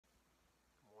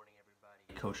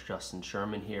Coach Justin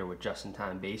Sherman here with Just in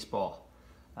Time Baseball.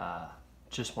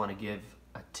 Just want to give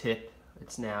a tip.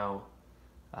 It's now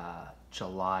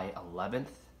July 11th,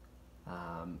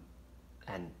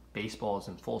 and baseball is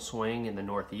in full swing in the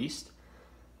Northeast.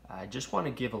 I just want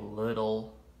to give a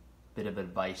little bit of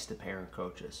advice to parent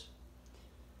coaches.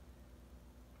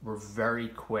 We're very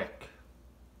quick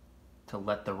to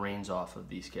let the reins off of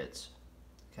these kids.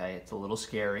 Okay, it's a little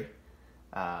scary.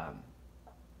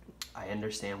 I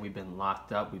understand we've been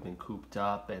locked up, we've been cooped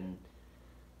up, and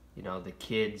you know the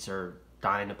kids are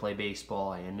dying to play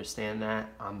baseball. I understand that.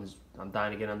 I'm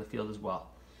dying to get on the field as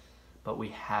well. But we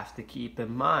have to keep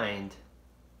in mind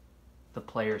the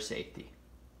player safety.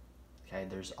 Okay,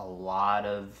 there's a lot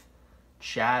of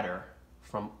chatter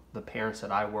from the parents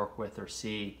that I work with or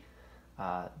see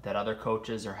that other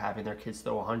coaches are having their kids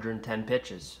throw 110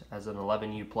 pitches as an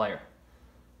 11U player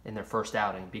in their first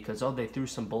outing because, oh, they threw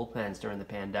some bullpens during the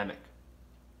pandemic.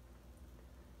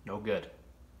 No good.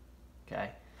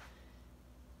 Okay?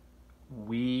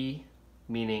 We,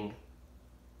 meaning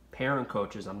parent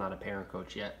coaches, I'm not a parent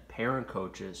coach yet, parent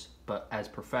coaches, but as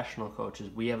professional coaches,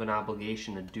 we have an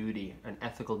obligation, a duty, an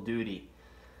ethical duty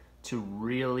to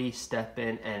really step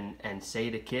in and say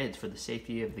to kids, for the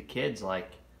safety of the kids, like,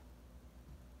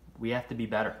 we have to be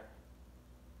better.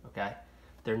 Okay?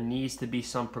 There needs to be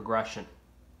some progression.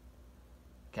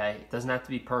 Okay, it doesn't have to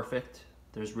be perfect.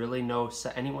 There's really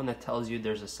anyone that tells you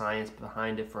there's a science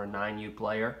behind it for a 9U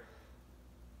player,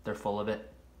 they're full of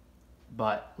it.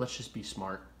 But let's just be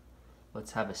smart.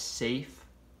 Let's have a safe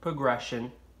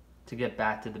progression to get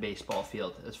back to the baseball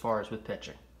field as far as with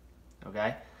pitching.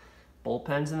 Okay?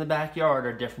 Bullpens in the backyard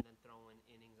are different than throwing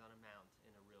innings on a mound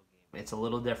in a real game. It's a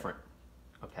little different.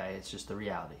 Okay? It's just the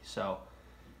reality. So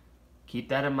keep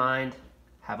that in mind.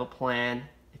 Have a plan.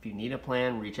 If you need a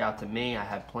plan, reach out to me. I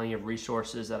have plenty of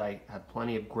resources. I have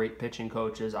plenty of great pitching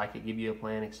coaches. I could give you a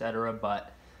plan, etc.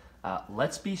 But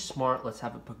let's be smart. Let's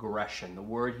have a progression. The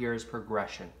word here is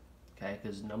progression. Okay?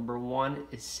 Because number one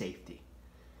is safety.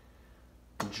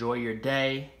 Enjoy your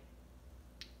day.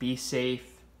 Be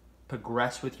safe.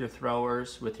 Progress with your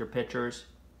throwers, with your pitchers.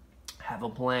 Have a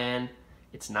plan.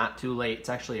 It's not too late. It's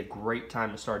actually a great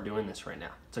time to start doing this right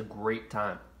now. It's a great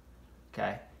time.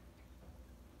 Okay?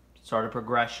 Start a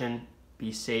progression,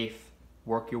 be safe,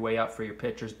 work your way up for your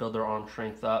pitchers, build their arm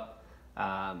strength up,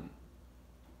 and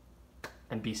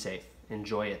be safe.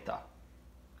 Enjoy it though.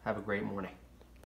 Have a great morning.